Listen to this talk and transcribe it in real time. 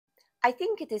I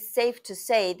think it is safe to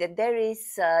say that there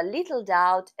is little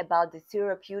doubt about the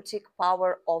therapeutic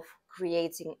power of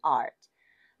creating art.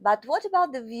 But what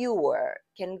about the viewer?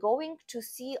 Can going to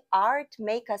see art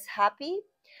make us happy?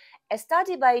 A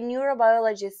study by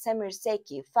neurobiologist Semir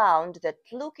Zeki found that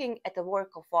looking at a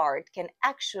work of art can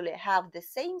actually have the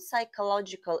same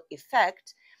psychological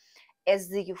effect as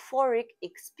the euphoric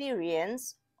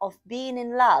experience of being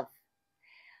in love.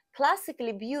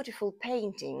 Classically beautiful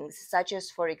paintings, such as,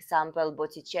 for example,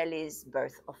 Botticelli's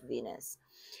Birth of Venus,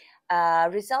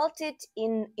 resulted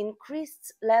in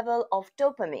increased level of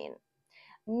dopamine.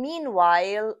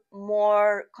 Meanwhile,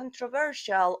 more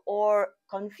controversial or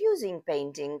confusing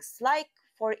paintings, like,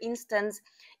 for instance,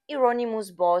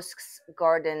 Hieronymus Bosch's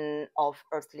Garden of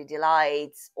Earthly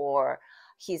Delights or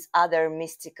his other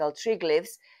mystical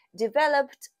triglyphs,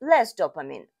 developed less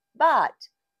dopamine, but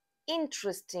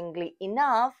interestingly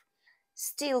enough,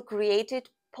 still created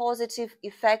positive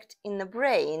effect in the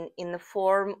brain in the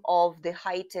form of the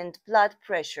heightened blood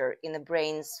pressure in the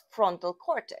brain's frontal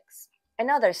cortex.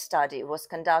 Another study was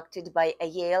conducted by a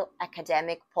Yale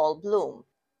academic, Paul Bloom.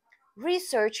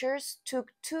 Researchers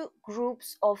took two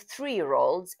groups of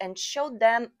 3-year-olds and showed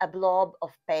them a blob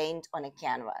of paint on a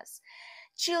canvas.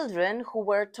 Children who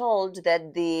were told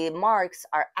that the marks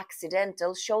are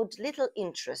accidental showed little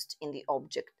interest in the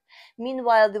object.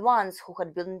 Meanwhile, the ones who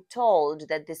had been told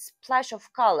that the splash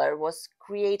of color was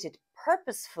created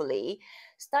purposefully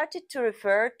started to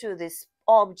refer to this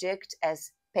object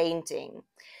as painting.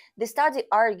 The study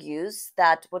argues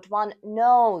that what one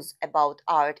knows about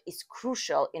art is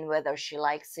crucial in whether she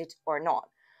likes it or not.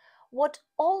 What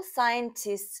all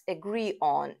scientists agree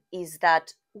on is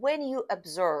that when you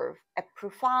observe a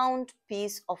profound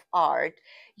piece of art,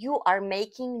 you are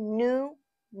making new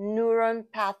neuron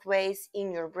pathways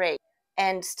in your brain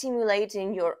and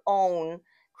stimulating your own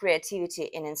creativity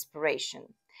and inspiration.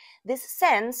 This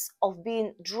sense of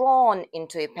being drawn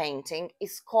into a painting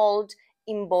is called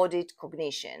embodied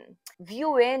cognition.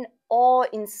 Viewing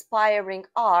awe-inspiring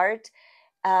art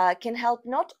can help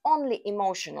not only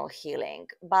emotional healing,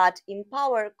 but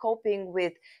empower coping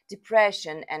with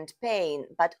depression and pain,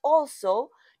 but also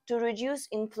to reduce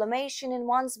inflammation in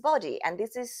one's body. And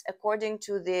this is according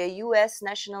to the US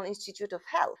National Institute of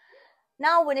Health.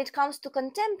 Now, when it comes to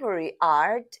contemporary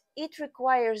art, it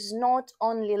requires not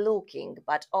only looking,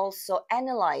 but also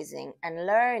analyzing and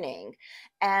learning.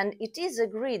 And it is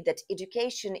agreed that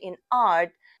education in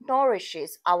art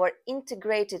nourishes our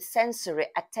integrated sensory,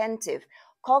 attentive,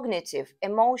 cognitive,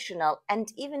 emotional,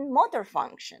 and even motor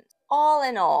functions. All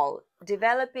in all,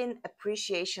 developing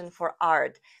appreciation for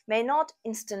art may not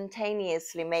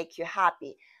instantaneously make you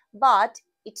happy, but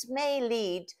it may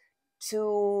lead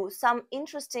to some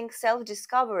interesting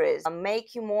self-discoveries,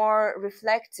 make you more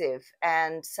reflective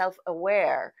and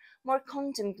self-aware, more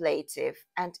contemplative,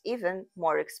 and even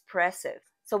more expressive.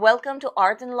 So welcome to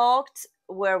Art Unlocked,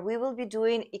 where we will be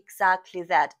doing exactly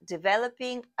that,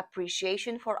 developing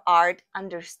appreciation for art,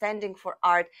 understanding for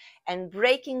art, and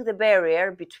breaking the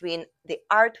barrier between the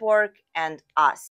artwork and us.